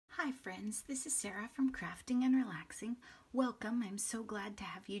Hi friends, this is Sarah from Crafting and Relaxing. Welcome, I'm so glad to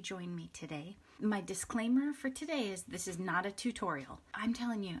have you join me today. My disclaimer for today is this is not a tutorial. I'm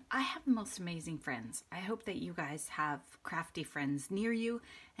telling you, I have the most amazing friends. I hope that you guys have crafty friends near you,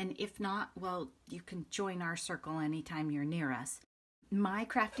 and if not, well, you can join our circle anytime you're near us. My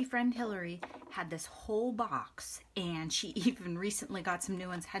crafty friend Hillary had this whole box, and she even recently got some new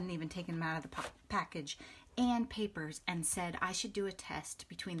ones, hadn't even taken them out of the package, and papers, and said I should do a test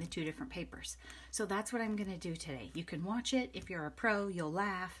between the two different papers. So that's what I'm going to do today. You can watch it. If you're a pro, you'll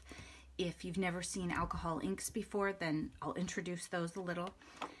laugh. If you've never seen alcohol inks before, then I'll introduce those a little.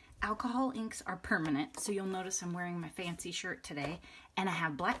 Alcohol inks are permanent, so you'll notice I'm wearing my fancy shirt today, and I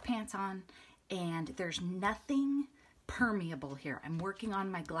have black pants on, and there's nothing permeable here. I'm working on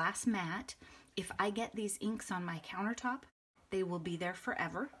my glass mat. If I get these inks on my countertop, they will be there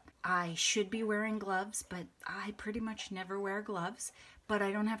forever. I should be wearing gloves, but I pretty much never wear gloves, but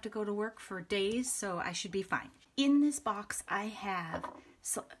I don't have to go to work for days, so I should be fine. In this box, I have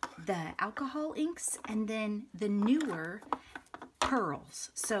the alcohol inks and then the newer pearls.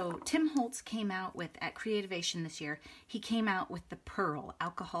 So Tim Holtz came out with, at Creativation this year, he came out with the pearl,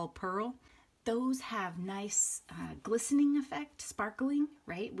 alcohol pearl. Those have nice glistening effect, sparkling,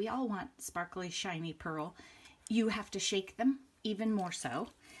 right? We all want sparkly, shiny pearl. You have to shake them, even more so.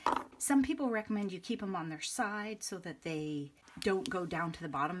 Some people recommend you keep them on their side so that they don't go down to the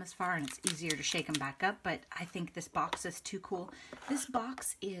bottom as far and it's easier to shake them back up, but I think this box is too cool. This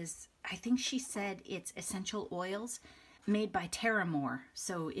box is, I think she said it's essential oils made by Terraslate.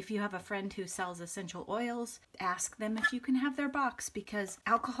 So if you have a friend who sells essential oils, ask them if you can have their box, because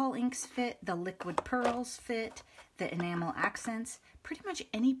alcohol inks fit, the liquid pearls fit, the enamel accents, pretty much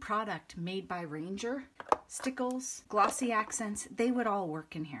any product made by Ranger, stickles, glossy accents, they would all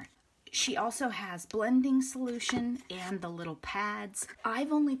work in here. She also has blending solution and the little pads.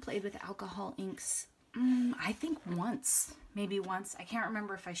 I've only played with alcohol inks, I think once, maybe once. I can't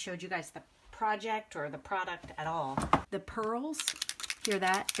remember if I showed you guys the project or the product at all. The pearls, hear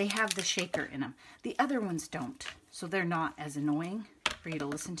that? They have the shaker in them. The other ones don't, so they're not as annoying for you to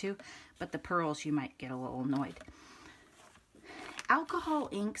listen to, but the pearls you might get a little annoyed. Alcohol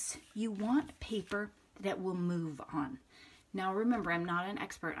inks, you want paper that will move on. Now remember, I'm not an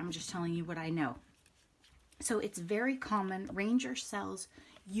expert, I'm just telling you what I know. So it's very common, Ranger sells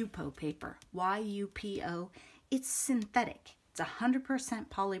Yupo paper, Y-U-P-O. It's synthetic. It's 100%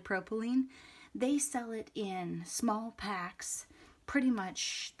 polypropylene. They sell it in small packs, pretty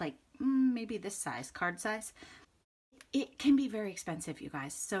much like maybe this size, card size. It can be very expensive, you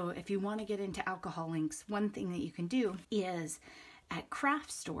guys. So if you want to get into alcohol inks, one thing that you can do is at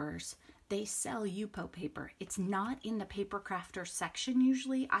craft stores, they sell Yupo paper. It's not in the paper crafter section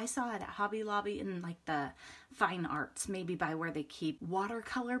usually. I saw it at Hobby Lobby in like the fine arts, maybe by where they keep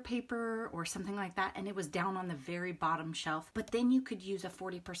watercolor paper or something like that, and it was down on the very bottom shelf. But then you could use a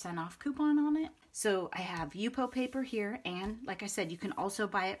 40% off coupon on it. So I have Yupo paper here, and like I said, you can also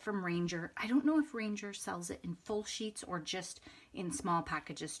buy it from Ranger. I don't know if Ranger sells it in full sheets or just in small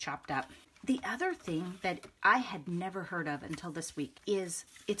packages chopped up. The other thing that I had never heard of until this week is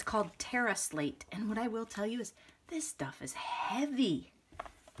it's called Terraslate. And what I will tell you is this stuff is heavy.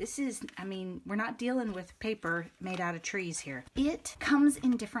 This is, I mean, we're not dealing with paper made out of trees here. It comes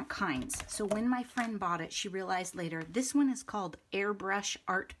in different kinds. So when my friend bought it, she realized later, this one is called Airbrush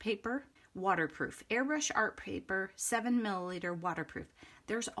Art Paper, waterproof. Airbrush Art Paper, 7 milliliter waterproof.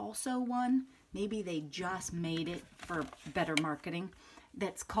 There's also one, maybe they just made it for better marketing,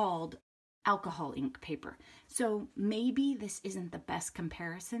 that's called alcohol ink paper. So maybe this isn't the best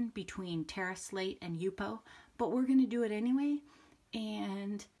comparison between Terraslate and Yupo, but we're going to do it anyway.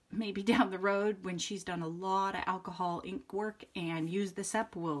 And maybe down the road when she's done a lot of alcohol ink work and used this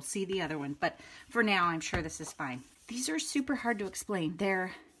up, we'll see the other one. But for now, I'm sure this is fine. These are super hard to explain.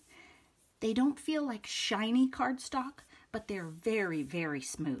 They don't feel like shiny cardstock, but they're very, very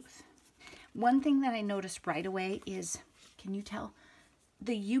smooth. One thing that I noticed right away is, can you tell?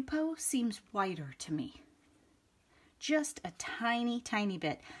 The Yupo seems whiter to me. Just a tiny, tiny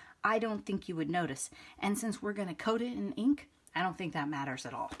bit. I don't think you would notice. And since we're going to coat it in ink, I don't think that matters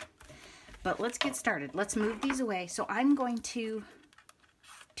at all. But let's get started. Let's move these away. So I'm going to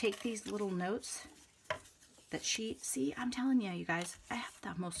take these little notes that see, I'm telling you, you guys, I have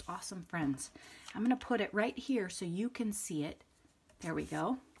the most awesome friends. I'm going to put it right here so you can see it. There we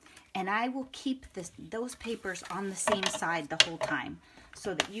go. And I will keep those papers on the same side the whole time,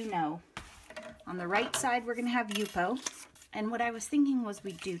 so that you know, on the right side we're going to have Yupo, and what I was thinking was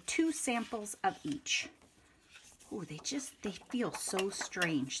we'd do 2 samples of each. Oh, they feel so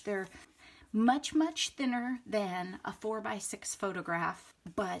strange. Much, much thinner than a 4x6 photograph,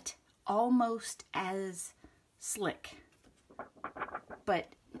 but almost as slick. But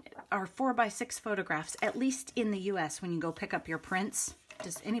our 4x6 photographs, at least in the US, when you go pick up your prints,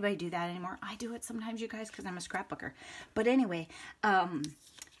 does anybody do that anymore? I do it sometimes, you guys, because I'm a scrapbooker. But anyway,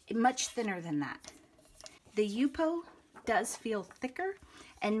 much thinner than that. The Yupo does feel thicker,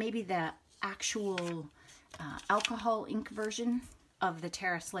 and maybe the actual alcohol ink version of the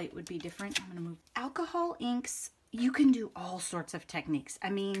Terraslate would be different. I'm going to move. Alcohol inks, you can do all sorts of techniques. I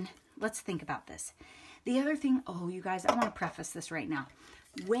mean, let's think about this. The other thing, oh, you guys, I want to preface this right now.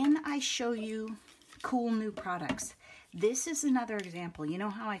 When I show you cool new products, this is another example. You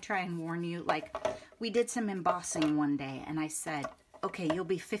know how I try and warn you? Like, we did some embossing one day, and I said, okay, you'll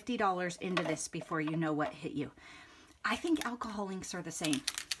be $50 into this before you know what hit you. I think alcohol inks are the same,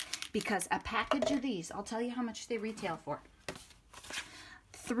 because a package of these, I'll tell you how much they retail for.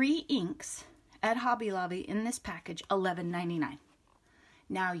 3 inks at Hobby Lobby in this package, $11.99.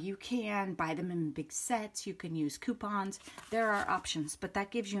 Now, you can buy them in big sets. You can use coupons. There are options, but that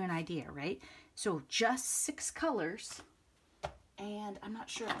gives you an idea, right? So just 6 colors, and I'm not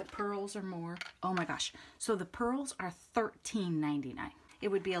sure if the pearls are more. Oh my gosh. So the pearls are $13.99. It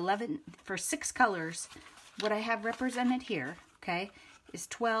would be $11 for 6 colors. What I have represented here, okay, is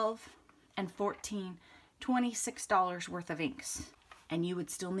 12 and 14, $26 worth of inks, and you would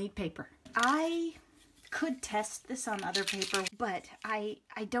still need paper. I could test this on other paper, but I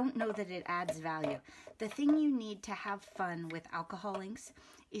don't know that it adds value. The thing you need to have fun with alcohol inks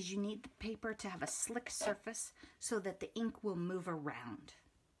is you need the paper to have a slick surface so that the ink will move around.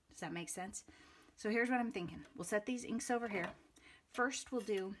 Does that make sense? So here's what I'm thinking. We'll set these inks over here. First, we'll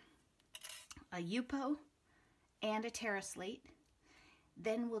do a Yupo and a Terraslate.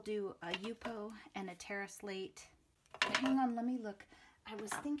 Then we'll do a Yupo and a Terraslate. Hang on, let me look. I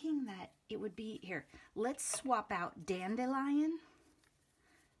was thinking that it would be, here, let's swap out Dandelion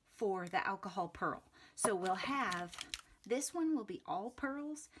for the alcohol pearl. So we'll have, this one will be all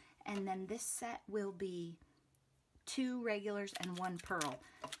pearls, and then this set will be 2 regulars and 1 pearl.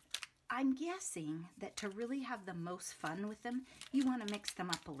 I'm guessing that to really have the most fun with them, you want to mix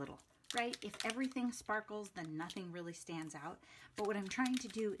them up a little, right? If everything sparkles, then nothing really stands out. But what I'm trying to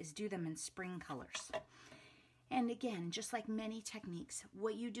do is do them in spring colors. And again, just like many techniques,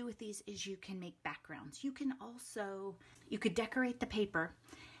 what you do with these is you can make backgrounds. You can also, you could decorate the paper,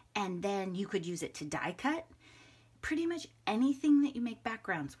 and then you could use it to die cut. Pretty much anything that you make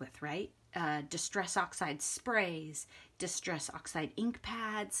backgrounds with, right? Distress oxide sprays, distress oxide ink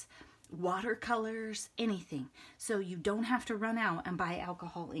pads, watercolors, anything. So you don't have to run out and buy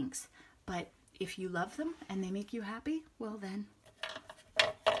alcohol inks. But if you love them and they make you happy, well then,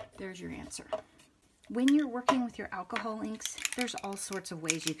 there's your answer. When you're working with your alcohol inks, there's all sorts of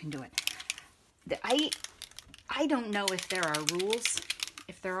ways you can do it. I don't know if there are rules.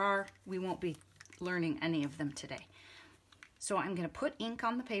 If there are, we won't be learning any of them today. So I'm going to put ink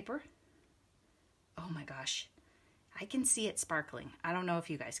on the paper. Oh my gosh. I can see it sparkling. I don't know if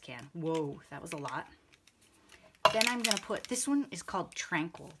you guys can. Whoa, that was a lot. Then I'm going to put, this one is called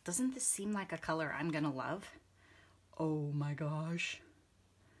Tranquil. Doesn't this seem like a color I'm going to love? Oh my gosh.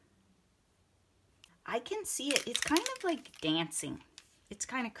 I can see it. It's kind of like dancing. It's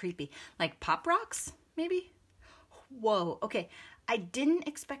kind of creepy. Like Pop Rocks, maybe? Whoa, okay. I didn't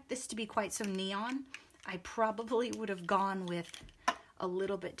expect this to be quite so neon. I probably would have gone with a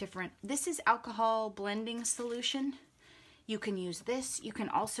little bit different. This is alcohol blending solution. You can use this. You can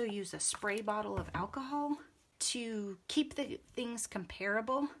also use a spray bottle of alcohol to keep the things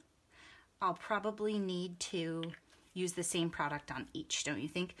comparable. I'll probably need to use the same product on each, don't you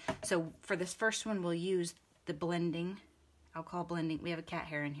think? So for this first one, we'll use the blending, alcohol blending. We have a cat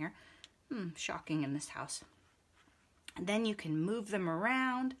hair in here. Shocking in this house. And then you can move them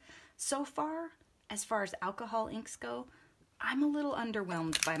around. So far, as alcohol inks go, I'm a little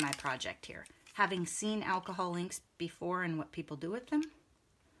underwhelmed by my project here. Having seen alcohol inks before and what people do with them,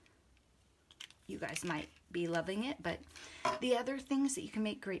 you guys might be loving it, but the other things that you can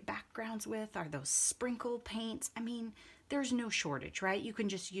make great backgrounds with are those sprinkle paints. I mean, there's no shortage, right? You can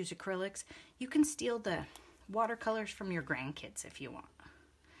just use acrylics. You can steal the watercolors from your grandkids if you want.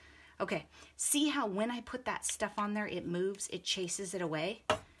 Okay, see how when I put that stuff on there, it moves, it chases it away?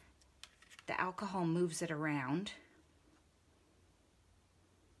 The alcohol moves it around.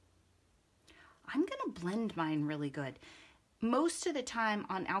 I'm gonna blend mine really good. Most of the time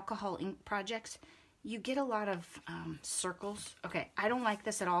on alcohol ink projects, you get a lot of circles. Okay, I don't like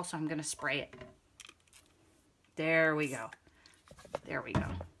this at all, so I'm gonna spray it. There we go. There we go.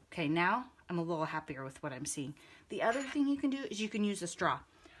 Okay, now I'm a little happier with what I'm seeing. The other thing you can do is you can use a straw.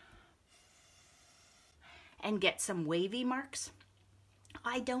 and get some wavy marks.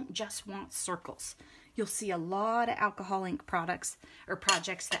 I don't just want circles. You'll see a lot of alcohol ink products or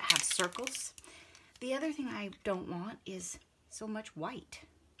projects that have circles. The other thing I don't want is so much white.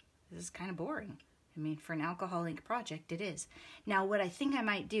 This is kind of boring. I mean, for an alcohol ink project, it is. Now, what I think I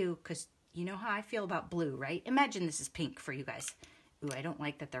might do, because you know how I feel about blue, right? Imagine this is pink for you guys. Ooh, I don't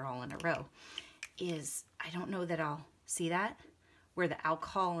like that they're all in a row. I don't know that I'll see that, where the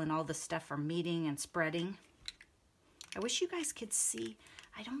alcohol and all the stuff are meeting and spreading. I wish you guys could see.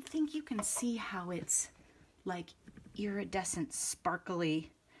 I don't think you can see how it's like iridescent, sparkly,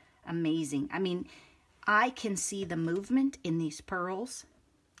 amazing. I mean, I can see the movement in these pearls,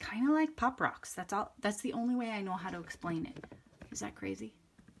 kind of like Pop Rocks. That's all. That's the only way I know how to explain it. Is that crazy?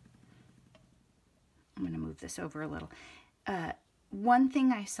 I'm going to move this over a little. One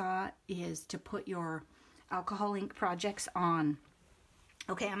thing I saw is to put your alcohol ink projects on.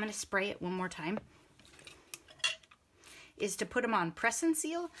 Okay, I'm going to spray it one more time. Is to put them on press and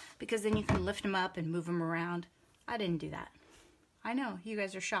seal, because then you can lift them up and move them around. I didn't do that. I know, you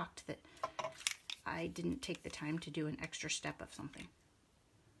guys are shocked that I didn't take the time to do an extra step of something.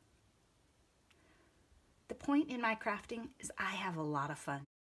 The point in my crafting is I have a lot of fun.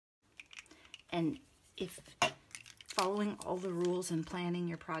 And if following all the rules and planning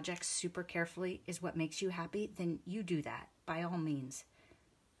your projects super carefully is what makes you happy, then you do that, by all means.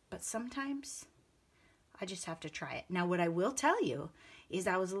 But sometimes I just have to try it. Now, what I will tell you is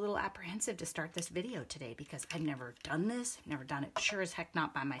I was a little apprehensive to start this video today because I've never done this. I've never done it, sure as heck,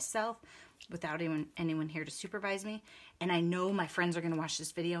 not by myself, without anyone here to supervise me. And I know my friends are going to watch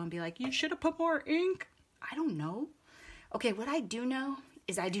this video and be like, you should have put more ink. I don't know. Okay, what I do know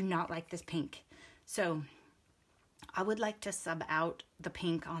is I do not like this pink. So I would like to sub out the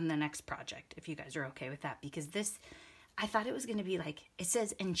pink on the next project, if you guys are okay with that, because this, I thought it was going to be like, it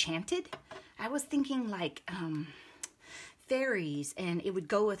says enchanted. I was thinking like fairies, and it would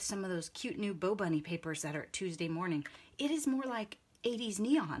go with some of those cute new Bow Bunny papers that are at Tuesday morning. It is more like 80s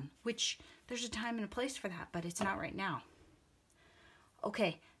neon, which there's a time and a place for that, but it's not right now.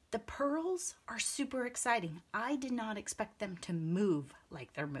 Okay, the pearls are super exciting. I did not expect them to move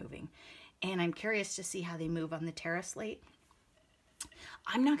like they're moving, and I'm curious to see how they move on the Terraslate.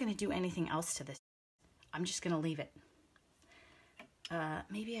 I'm not going to do anything else to this. I'm just going to leave it.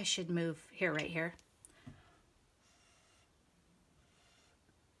 Maybe I should move here, right here.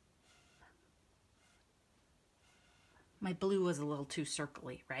 My blue was a little too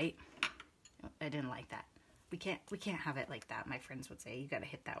circly, right? I didn't like that. We can't have it like that. My friends would say, you got to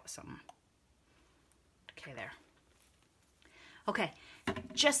hit that with something. Okay, there. Okay,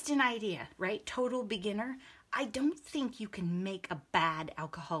 just an idea, right? Total beginner. I don't think you can make a bad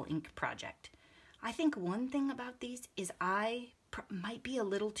alcohol ink project. I think one thing about these is I might be a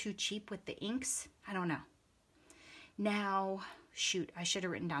little too cheap with the inks. I don't know. Now, shoot, I should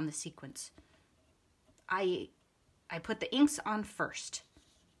have written down the sequence. I put the inks on first,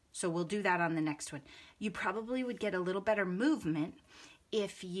 so we'll do that on the next one. You probably would get a little better movement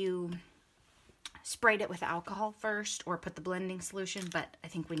if you sprayed it with alcohol first or put the blending solution, but I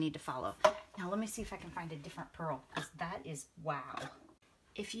think we need to follow. Now let me see if I can find a different pearl, because that is wow.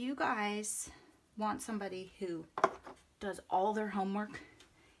 If you guys want somebody who does all their homework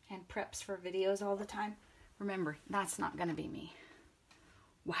and preps for videos all the time, remember, that's not going to be me.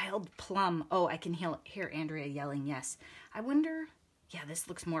 Wild plum. Oh, I can hear Andrea yelling yes. I wonder, yeah, this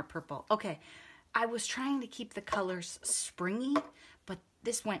looks more purple. Okay, I was trying to keep the colors springy, but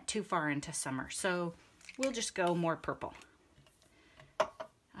this went too far into summer, so we'll just go more purple.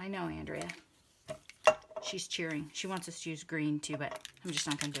 I know, Andrea. She's cheering. She wants us to use green too, but I'm just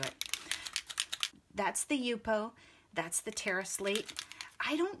not going to do it. That's the Yupo. That's the Terraslate.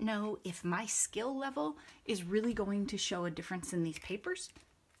 I don't know if my skill level is really going to show a difference in these papers.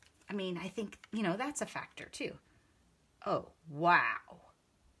 I mean, I think, you know, that's a factor too. Oh, wow.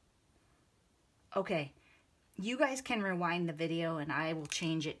 Okay, you guys can rewind the video and I will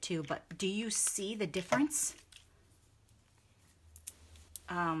change it too, but do you see the difference?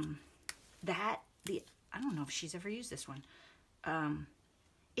 I don't know if she's ever used this one.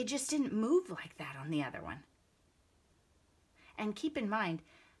 It just didn't move like that on the other one. And keep in mind,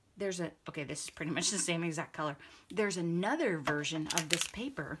 okay, this is pretty much the same exact color. There's another version of this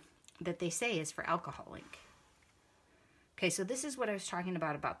paper that they say is for alcohol ink. Okay, so this is what I was talking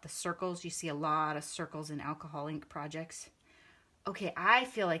about the circles. You see a lot of circles in alcohol ink projects. Okay, I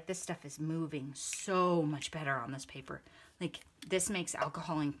feel like this stuff is moving so much better on this paper. Like, this makes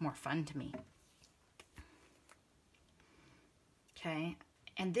alcohol ink more fun to me. Okay,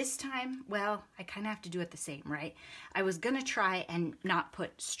 and this time, well, I kind of have to do it the same, right? I was going to try and not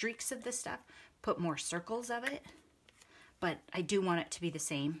put streaks of this stuff, put more circles of it, but I do want it to be the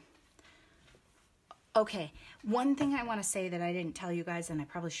same. Okay, one thing I want to say that I didn't tell you guys, and I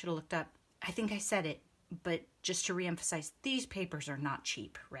probably should have looked up, I think I said it, but just to reemphasize, these papers are not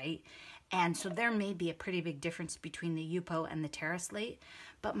cheap, right? And so there may be a pretty big difference between the Yupo and the Terraslate,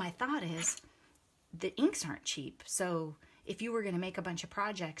 but my thought is the inks aren't cheap. So if you were going to make a bunch of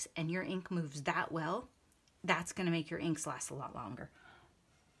projects and your ink moves that well, that's going to make your inks last a lot longer.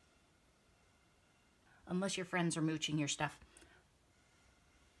 Unless your friends are mooching your stuff.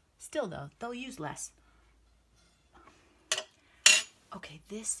 Still though, they'll use less. Okay,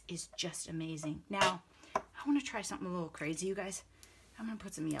 this is just amazing. Now, I want to try something a little crazy, you guys. I'm going to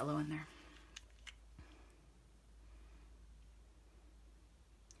put some yellow in there.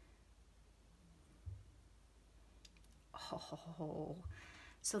 Oh,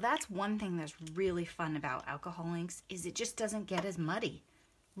 so that's one thing that's really fun about alcohol inks, is it just doesn't get as muddy.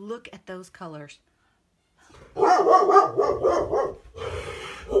 Look at those colors. Okay,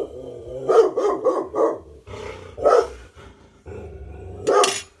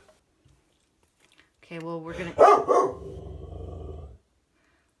 well, we're gonna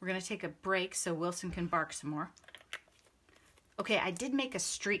take a break so Wilson can bark some more. Okay, I did make a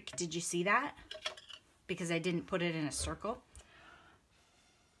streak. Did you see that? Because I didn't put it in a circle.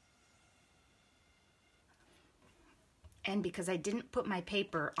 And because I didn't put my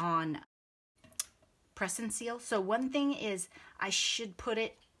paper on press and seal. So one thing is I should put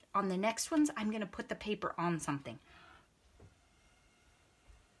it on the next ones. I'm going to put the paper on something.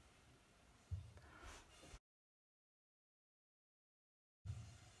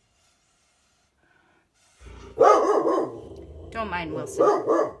 Don't mind Wilson.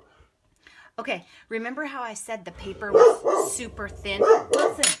 Okay, remember how I said the paper was super thin?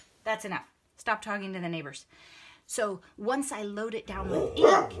 Wilson, that's enough. Stop talking to the neighbors. So once I load it down with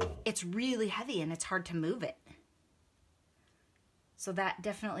ink, it's really heavy and it's hard to move it. So that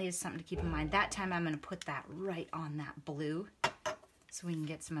definitely is something to keep in mind. That time I'm going to put that right on that blue so we can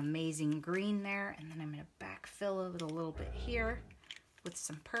get some amazing green there. And then I'm going to backfill it a little bit here with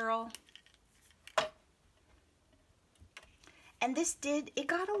some pearl. And this it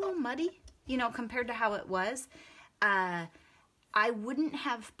got a little muddy, you know, compared to how it was. I wouldn't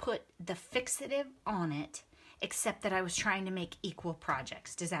have put the fixative on it, except that I was trying to make equal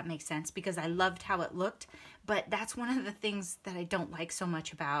projects. Does that make sense? Because I loved how it looked, but that's one of the things that I don't like so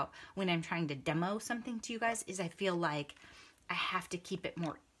much about when I'm trying to demo something to you guys, is I feel like I have to keep it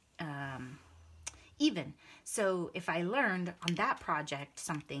more even. So if I learned on that project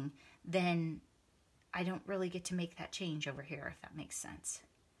something, then I don't really get to make that change over here, if that makes sense.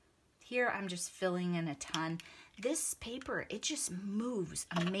 Here I'm just filling in a ton. This paper, it just moves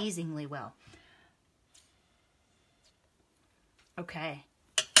amazingly well. Okay.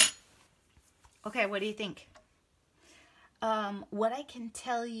 Okay, what do you think? What I can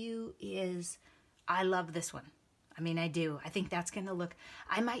tell you is I love this one. I mean, I do. I think that's going to look...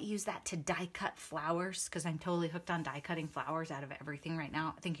 I might use that to die cut flowers, because I'm totally hooked on die cutting flowers out of everything right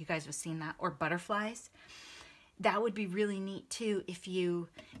now. I think you guys have seen that. Or butterflies. That would be really neat too if you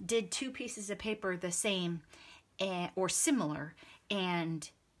did two pieces of paper the same or similar, and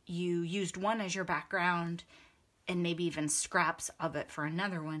you used one as your background and maybe even scraps of it for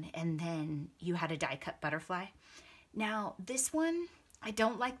another one, and then you had a die cut butterfly. Now this one, I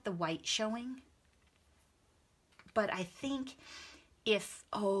don't like the white showing, but I think if,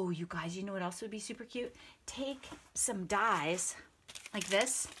 oh, you guys, you know what else would be super cute? Take some dies like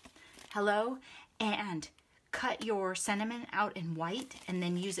this, hello, and cut your cinnamon out in white and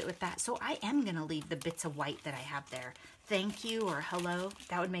then use it with that. So I am going to leave the bits of white that I have there. Thank you or hello.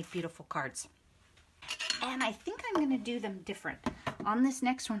 That would make beautiful cards. And I think I'm going to do them different. On this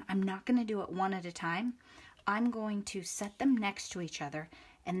next one, I'm not going to do it one at a time. I'm going to set them next to each other,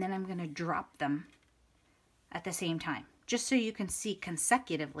 and then I'm going to drop them at the same time, just so you can see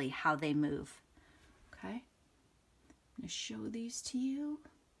consecutively how they move. Okay? I'm going to show these to you.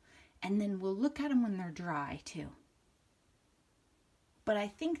 And then we'll look at them when they're dry too. But I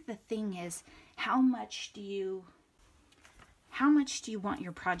think the thing is, how much do you want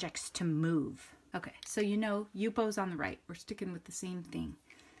your projects to move? Okay, so you know, Yupo's on the right. We're sticking with the same thing.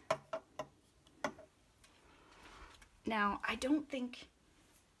 Now, I don't think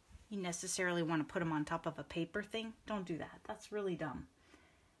you necessarily want to put them on top of a paper thing. Don't do that. That's really dumb.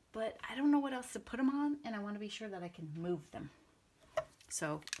 But I don't know what else to put them on, and I want to be sure that I can move them.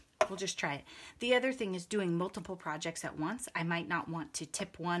 So we'll just try it. The other thing is doing multiple projects at once. I might not want to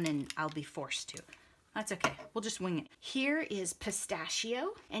tip one and I'll be forced to. That's okay. We'll just wing it. Here is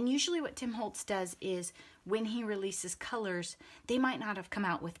pistachio. And usually what Tim Holtz does is when he releases colors, they might not have come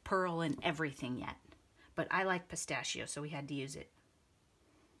out with pearl and everything yet. But I like pistachio, so we had to use it.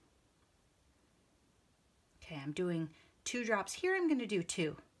 Okay, I'm doing 2 drops. Here I'm going to do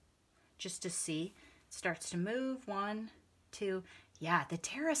 2 just to see. It starts to move. 1, 2. Yeah, the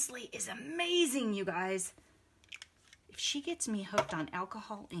Terraslate is amazing, you guys. If she gets me hooked on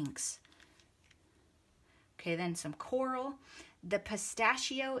alcohol inks. Okay, then some coral. The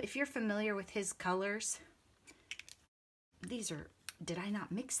pistachio, if you're familiar with his colors, these are, did I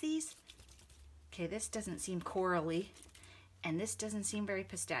not mix these? Okay, this doesn't seem corally, and this doesn't seem very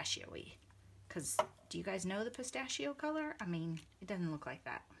pistachio-y. Because, do you guys know the pistachio color? I mean, it doesn't look like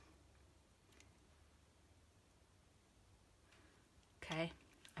that. Okay,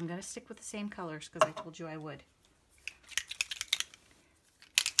 I'm going to stick with the same colors because I told you I would.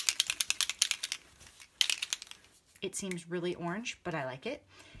 It seems really orange, but I like it.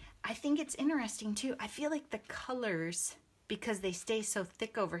 I think it's interesting too. I feel like the colors, because they stay so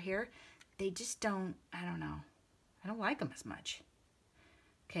thick over here, they just don't, I don't know. I don't like them as much.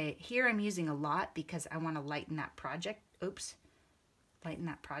 Okay, here I'm using a lot because I want to lighten that project. Oops. Lighten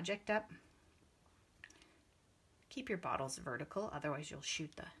that project up. Keep your bottles vertical, otherwise you'll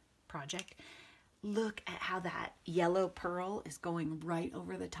shoot the project. Look at how that yellow pearl is going right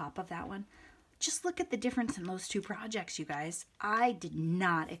over the top of that one. Just look at the difference in those 2 projects, you guys. I did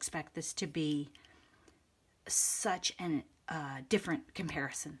not expect this to be such a different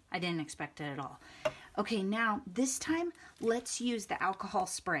comparison. I didn't expect it at all. Okay, now this time, let's use the alcohol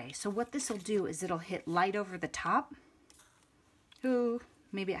spray. So what this will do is it'll hit light over the top. Ooh,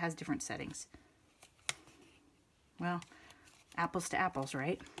 maybe it has different settings. Well, apples to apples,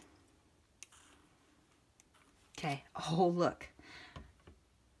 right? Okay, oh, look.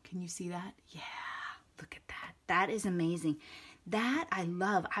 Can you see that? Yeah, look at that. That is amazing. That I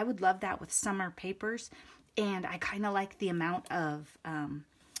love. I would love that with summer papers. And I kind of like the amount of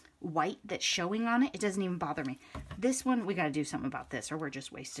white that's showing on it. It doesn't even bother me. This one, we got to do something about this or we're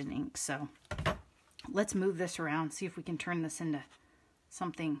just wasting ink. So let's move this around, see if we can turn this into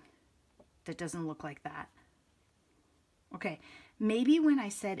something that doesn't look like that. Okay, maybe when I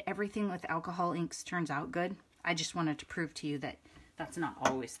said everything with alcohol inks turns out good, I just wanted to prove to you that that's not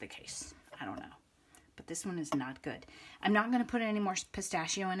always the case. I don't know. But this one is not good. I'm not going to put any more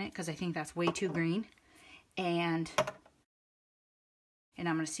pistachio in it because I think that's way too green. And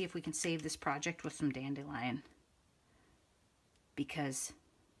I'm going to see if we can save this project with some dandelion. Because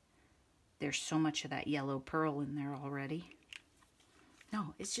there's so much of that yellow pearl in there already.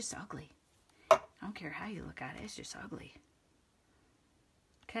 No, it's just ugly. I don't care how you look at it. It's just ugly.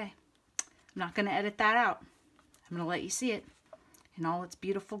 Okay. I'm not going to edit that out. I'm going to let you see it in all its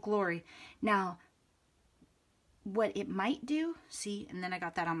beautiful glory. Now, what it might do, see, and then I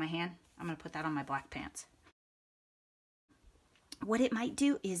got that on my hand. I'm going to put that on my black pants. What it might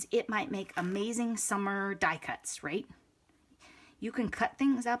do is it might make amazing summer die cuts, right? You can cut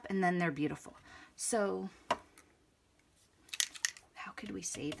things up and then they're beautiful. So, how could we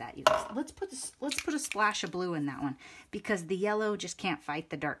save that, you guys? Let's put a splash of blue in that one because the yellow just can't fight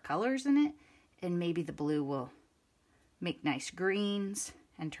the dark colors in it, and maybe the blue will make nice greens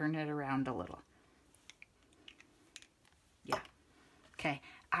and turn it around a little. Yeah. Okay,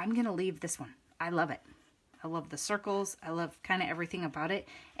 I'm going to leave this one. I love it. I love the circles. I love kind of everything about it.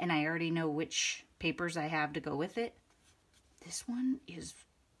 And I already know which papers I have to go with it. This one is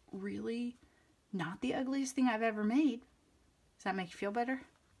really not the ugliest thing I've ever made. Does that make you feel better?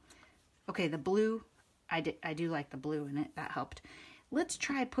 Okay, the blue, I do like the blue in it. That helped. Let's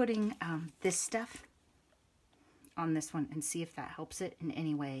try putting this stuff on this one and see if that helps it in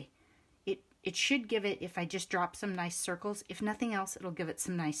any way. It should give it, if I just drop some nice circles, if nothing else, it'll give it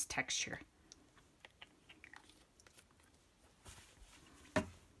some nice texture.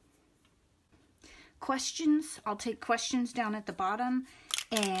 Questions, I'll take questions down at the bottom,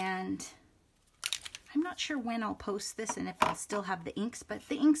 and I'm not sure when I'll post this and if I'll still have the inks, but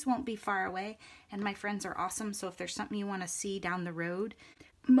the inks won't be far away, and my friends are awesome, so if there's something you want to see down the road,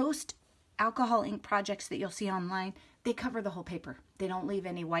 most alcohol ink projects that you'll see online, they cover the whole paper. They don't leave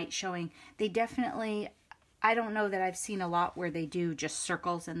any white showing. They definitely, I don't know that I've seen a lot where they do just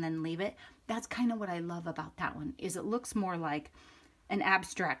circles and then leave it. That's kind of what I love about that one, is it looks more like an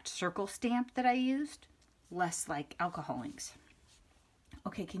abstract circle stamp that I used, less like alcohol inks.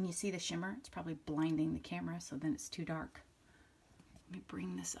 Okay, can you see the shimmer? It's probably blinding the camera, so then it's too dark. Let me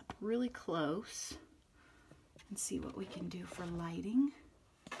bring this up really close and see what we can do for lighting.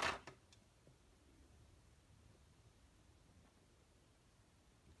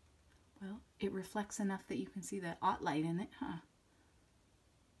 Well, It reflects enough that you can see the aught light in it, huh?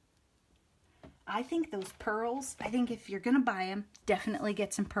 I think those pearls, I think if you're going to buy them, definitely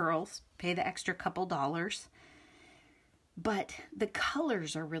get some pearls. Pay the extra couple dollars. But the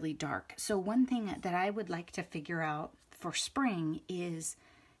colors are really dark. So one thing that I would like to figure out for spring is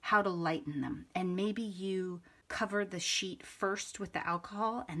how to lighten them. And maybe you cover the sheet first with the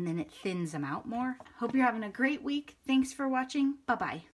alcohol and then it thins them out more. Hope you're having a great week. Thanks for watching. Bye-bye.